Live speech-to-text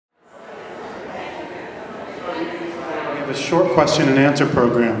a short question and answer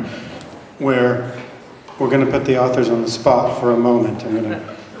program where we're going to put the authors on the spot for a moment. I'm going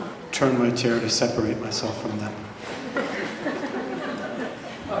to turn my chair to separate myself from them.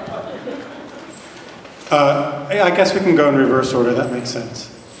 I guess we can go in reverse order. That makes sense.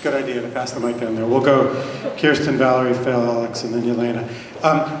 Good idea to pass the mic down there. We'll go Kirstin, Valerie, Phil, Alex, and then Yelena.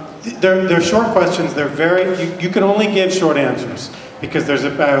 They're short questions. They're you can only give short answers because there's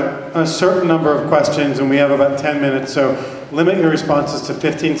about a certain number of questions and we have about 10 minutes, so limit your responses to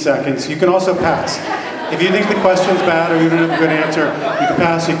 15 seconds. You can also pass. If you think the question's bad or you don't have a good answer, you can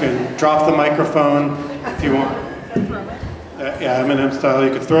pass. You can drop the microphone if you want. Yeah, Eminem style.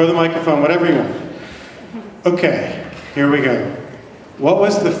 You could throw the microphone, whatever you want. Okay, here we go. What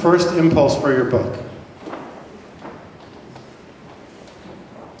was the first impulse for your book?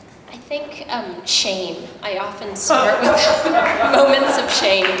 I think shame. I often start with moments of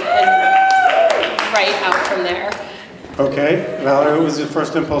shame and write out from there. Okay, Valerie, what was the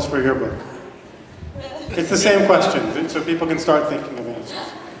first impulse for your book? It's the same question, so people can start thinking of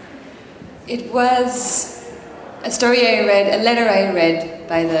answers. It was a story I read, a letter I read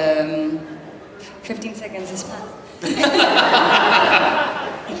by the 15 seconds is past.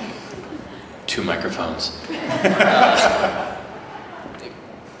 2 microphones.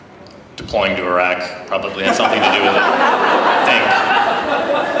 Deploying to Iraq probably had something to do with it, I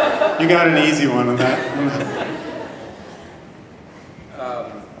think. You got an easy one on that.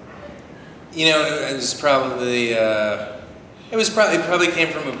 You know, it was probably, it probably came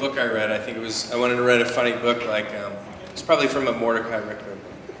from a book I read. I think I wanted to write a funny book, like, it's probably from a Mordecai Richter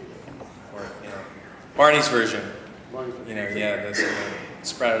book. Or, you know, Barney's version. You know, yeah, that's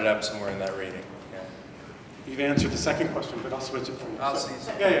sprouted up somewhere in that reading. Yeah. You've answered the second question, but I'll switch it for you. I'll see.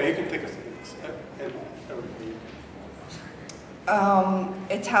 Yeah, you can take a second.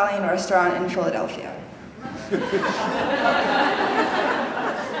 Italian restaurant in Philadelphia.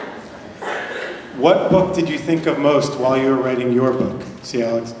 What book did you think of most while you were writing your book? See,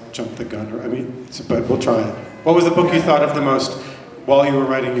 Alex jumped the gun. But we'll try it. What was the book you thought of the most while you were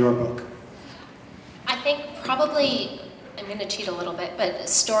writing your book? I think probably, I'm going to cheat a little bit, but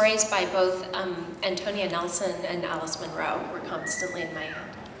stories by both Antonia Nelson and Alice Munro were constantly in my head.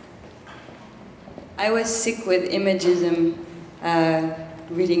 I was sick with imagism,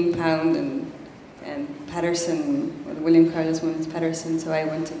 reading Pound and Patterson, with William Carlos Williams Patterson, so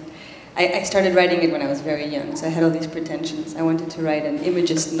I started writing it when I was very young, so I had all these pretensions. I wanted to write an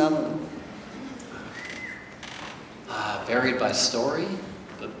imagist novel. Varied by story,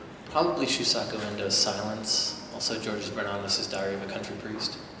 but probably Shusaku Endo's Silence. Also Georges Bernanos' Diary of a Country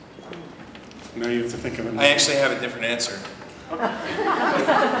Priest. Now you have to think of it. I actually have a different answer.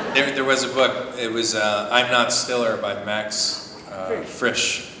 There was a book, it was I'm Not Stiller by Max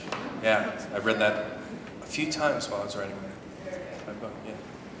Frisch. Yeah, I read that a few times while I was writing my book, yeah.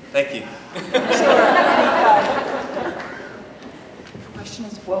 Thank you. The question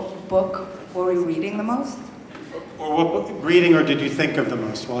is, what book were we reading the most? Or what book reading or did you think of the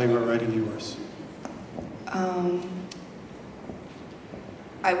most while you were writing yours?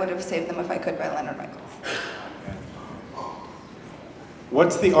 I would have saved them if I could by Leonard Michaels.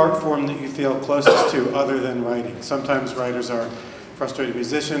 What's the art form that you feel closest to other than writing? Sometimes writers are frustrated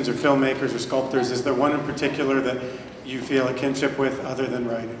musicians or filmmakers or sculptors. Is there one in particular that you feel a kinship with other than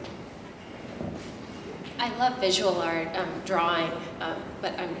writing? I love visual art, drawing,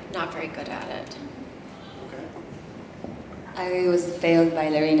 but I'm not very good at it. Okay. I was failed by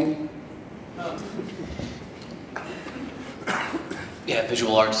Larina. Yeah,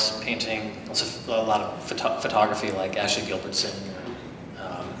 visual arts, painting, also a lot of photography like Ashley Gilbertson,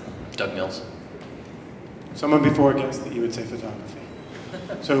 Doug Mills. Someone before guessed that you would say photography.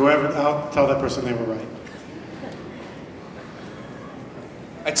 So whoever, I'll tell that person they were right.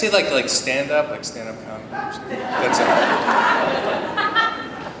 I'd say like stand-up comedy or something. That's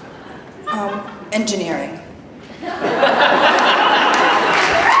it. Engineering.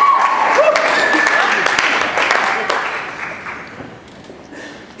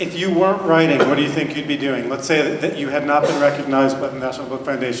 If you weren't writing, what do you think you'd be doing? Let's say that you had not been recognized by the National Book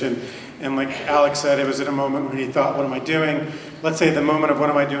Foundation, and like Alex said, it was at a moment when he thought, what am I doing? Let's say the moment of what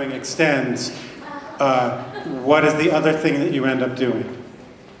am I doing extends. What is the other thing that you end up doing?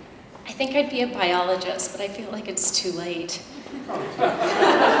 I think I'd be a biologist, but I feel like it's too late.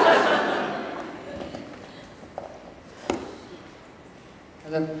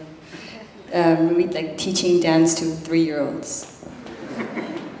 Maybe like teaching dance to 3-year-olds.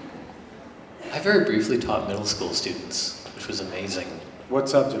 I very briefly taught middle school students, which was amazing. What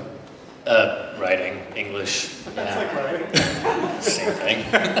subject? Writing, English. That's like writing. Same thing.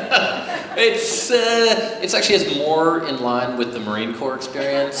 It's actually is more in line with the Marine Corps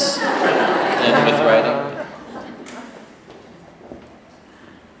experience than with writing.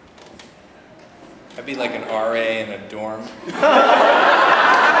 I'd be like an RA in a dorm.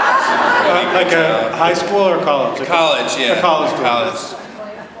 Like a high school or college? College, yeah. A college dorm. College.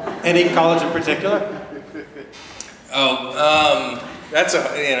 Any college in particular? Oh, that's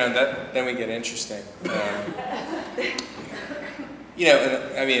then we get interesting. You know,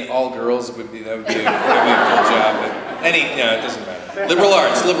 I mean, all girls that would be a good job, but it doesn't matter. Liberal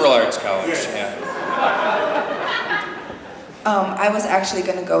arts college, yeah. I was actually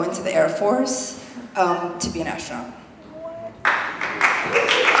going to go into the Air Force to be an astronaut.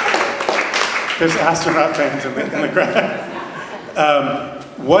 There's astronaut fans in the crowd.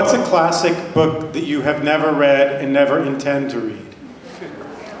 What's a classic book that you have never read and never intend to read?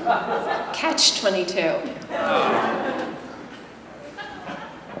 Catch-22.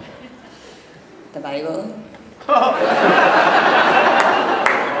 The Bible.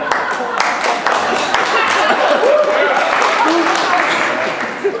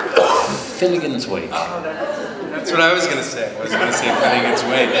 Finnegan's Wake. That's what I was going to say. I was going to say Finnegan's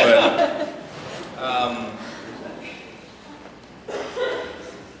Wake, but...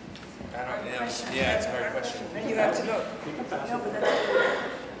 Yeah, it's a hard question. You have to go.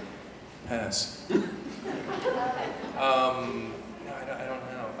 Pass. No, I don't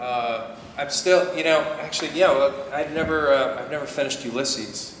know. I'm still, actually, yeah. Well, I've never finished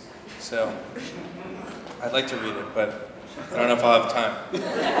Ulysses, so I'd like to read it, but I don't know if I'll have time.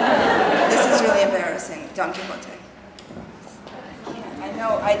 This is really embarrassing. Don Quixote. I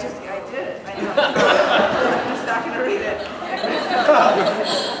know. I did it. I know. I'm just not going to read it.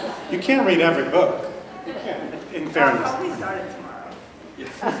 You can't read every book. You can't, in fairness. I'll probably start it tomorrow.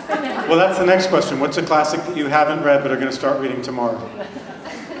 Well, that's the next question. What's a classic that you haven't read but are going to start reading tomorrow?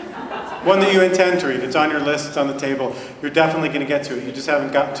 One that you intend to read. It's on your list, it's on the table. You're definitely going to get to it. You just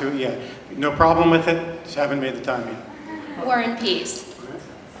haven't gotten to it yet. No problem with it, just haven't made the time yet. War and Peace.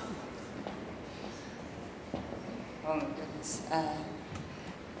 Oh my goodness.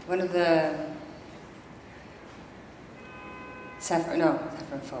 One of the Saffron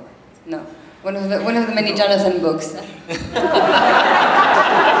Forward. No. One of the many Jonathan books.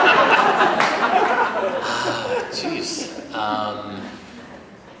 Jeez.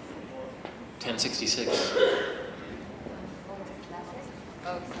 1066.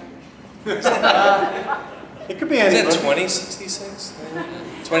 It could be any Is it book. 2066?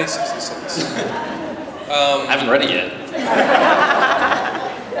 2066. I haven't read it yet.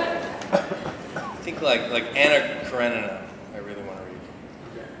 I think like Anna Karenina. I really want to read.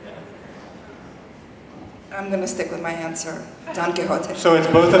 I'm going to stick with my answer. Don Quixote. So it's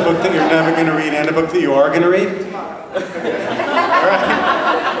both a book that you're never going to read and a book that you are going to read? All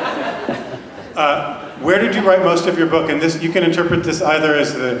right. Where did you write most of your book? And this, you can interpret this either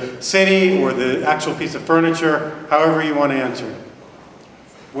as the city or the actual piece of furniture, however you want to answer it.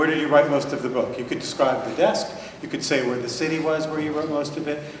 Where did you write most of the book? You could describe the desk, you could say where the city was where you wrote most of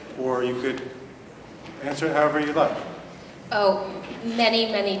it, or you could answer it however you like. Oh,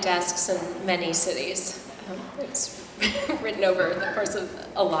 many, many desks in many cities. It's written over the course of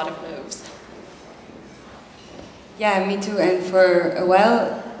a lot of moves. Yeah, me too. And for a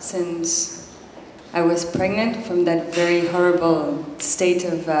while, since I was pregnant, from that very horrible state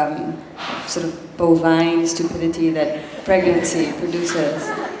of sort of bovine stupidity that pregnancy produces.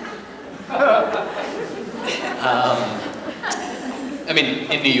 I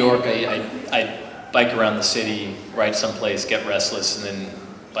mean, in New York, I bike around the city, ride someplace, get restless, and then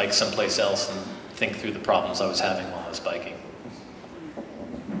bike someplace else and think through the problems I was having while I was biking.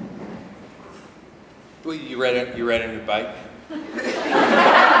 Well, you ride on your bike?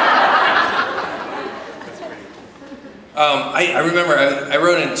 I remember I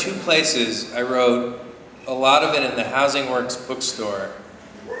wrote in two places. I wrote a lot of it in the Housing Works bookstore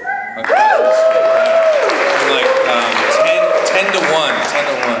on Quade Street. Like 10 to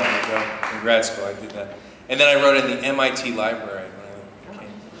 1 in grad school. I did that, and then I wrote in the MIT library when I lived in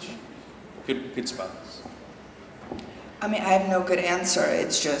Cambridge. Good spots. I mean, I have no good answer.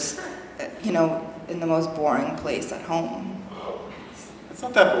 It's just, in the most boring place at home. It's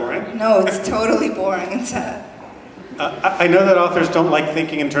not that boring. No, it's totally boring and sad. I know that authors don't like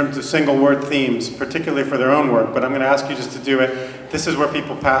thinking in terms of single word themes, particularly for their own work, but I'm going to ask you just to do it. This is where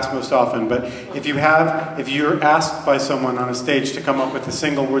people pass most often, but if you're asked by someone on a stage to come up with a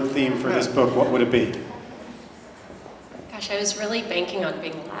single word theme for this book, what would it be? Gosh, I was really banking on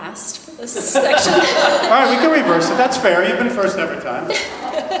being last for this section. All right, we can reverse it. That's fair. You've been first every time.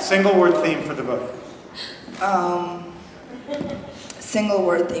 Single word theme for the book. single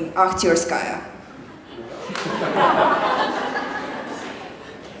word thing, Akhtiorskaya.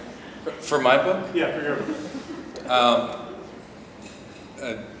 For my book? Yeah, for your book.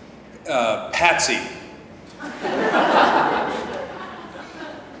 Patsy.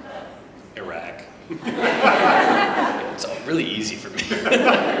 Iraq. It's all really easy for me.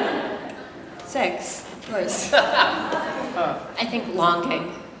 Sex, of course. I think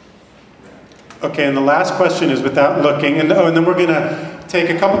longing. Okay, and the last question is without looking, and then we're gonna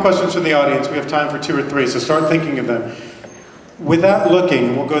take a couple questions from the audience. We have time for 2 or 3, so start thinking of them. Without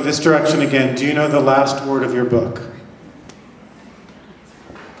looking, we'll go this direction again. Do you know the last word of your book?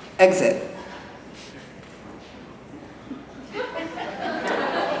 Exit.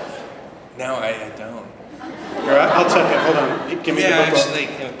 No, I don't. Here, I'll check it. Hold on. Give me the book. Actually,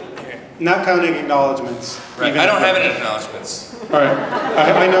 Not counting acknowledgements. right. I don't have any acknowledgements. All right.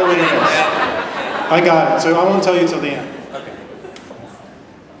 I know what it is. I got it. So I won't tell you till the end. Okay.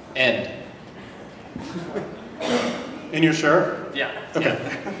 End. And you're sure? Yeah. Okay.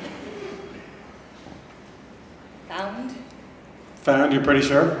 Found? Found? You're pretty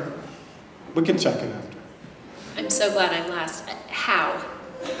sure? We can check it after. I'm so glad I'm last. How?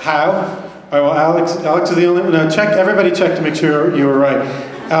 How? All right, well, Alex is the only one. No, check, everybody check to make sure you were right.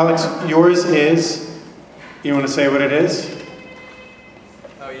 Alex, yours is, you want to say what it is?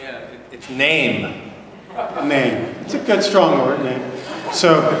 Oh yeah, it's name. Name. It's a good, strong word, name.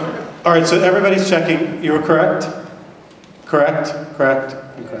 So, all right, so everybody's checking. You were correct? Correct, correct,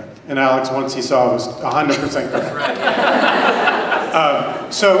 and correct. And Alex, once he saw, was 100% correct.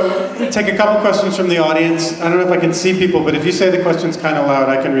 So, take a couple questions from the audience. I don't know if I can see people, but if you say the questions kind of loud,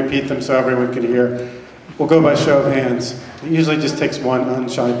 I can repeat them so everyone can hear. We'll go by show of hands. It usually just takes one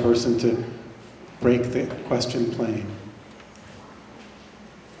unshy person to break the question plane.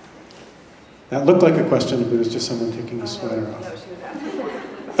 That looked like a question, but it was just someone taking a sweater off. No, she was asking.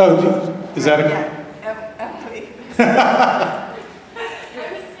 Oh, is that a...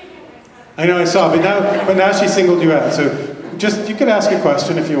 I know, I saw, but now she singled you out. So just, you could ask a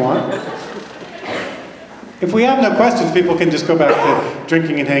question if you want. If we have no questions, people can just go back to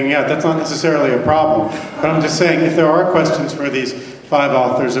drinking and hanging out. That's not necessarily a problem. But I'm just saying, if there are questions for these 5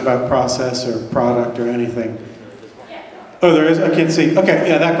 authors about process or product or anything. Oh, there is? I can't see. Okay,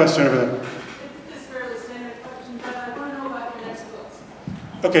 yeah, that question over there.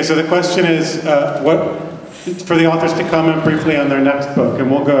 Okay, so the question is, for the authors to comment briefly on their next book, and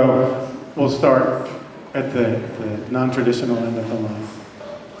we'll start at the non-traditional end of the line.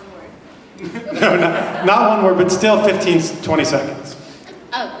 No, not one word, but still 15, 20 seconds.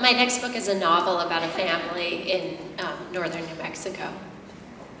 My next book is a novel about a family in northern New Mexico.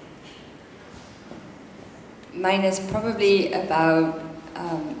 Mine is probably about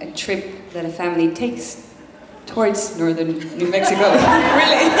a trip that a family takes towards northern New Mexico.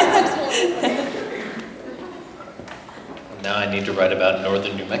 Really? Now I need to write about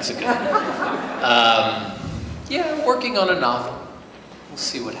northern New Mexico. Yeah, working on a novel. We'll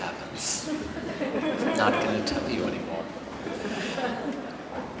see what happens. I'm not going to tell you anymore.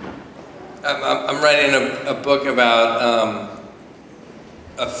 I'm writing a book about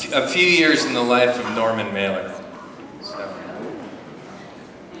a few years in the life of Norman Mailer. So.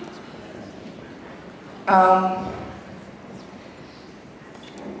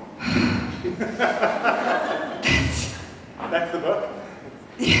 That's the book?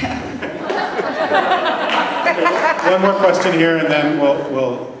 Yeah. Okay, one more question here, and then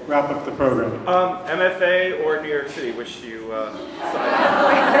we'll wrap up the program. MFA or New York City, which you decide?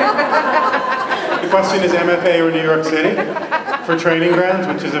 The question is MFA or New York City for training grounds,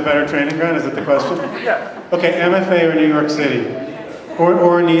 which is a better training ground? Is that the question? Yeah. Okay, MFA or New York City,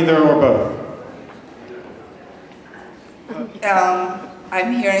 or neither or both.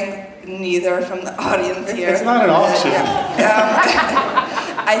 I'm hearing neither from the audience here. It's not an option.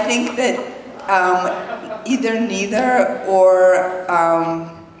 I think that either neither or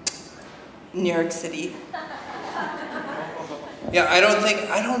New York City. Yeah, I don't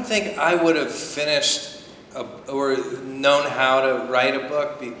think I would have finished or known how to write a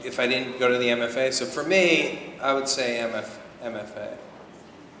book if I didn't go to the MFA. So for me, I would say MFA.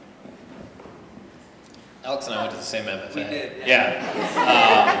 Alex and I went to the same MFA. We did.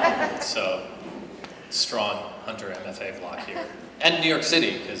 Yeah. So, strong Hunter MFA block here. And New York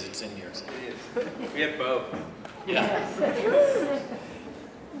City, because it's in New York City. We had both. Yeah.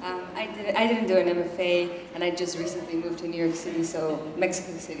 I didn't do an MFA, and I just recently moved to New York City, so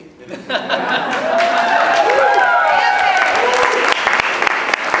Mexico City.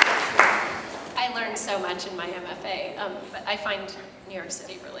 I learned so much in my MFA, but I find New York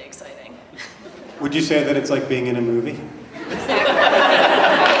City really exciting. Would you say that it's like being in a movie? Exactly.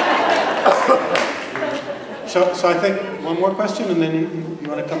 So I think one more question, and then you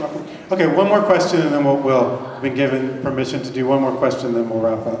want to come up with... Okay, one more question, and then we'll be given permission to do one more question, then we'll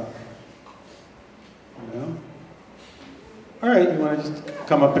wrap up. No? All right, you want to just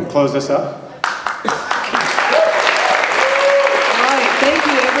come up and close this up? Thank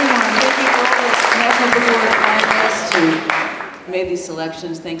you, everyone. Thank you for all those national book award finalists who made these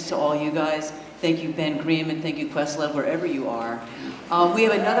selections. Thanks to all you guys. Thank you, Ben Greenman. Thank you, Questlove, wherever you are. We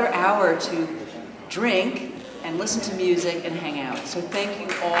have another hour to drink and listen to music and hang out. So thank you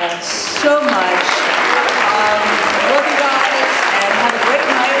all so much.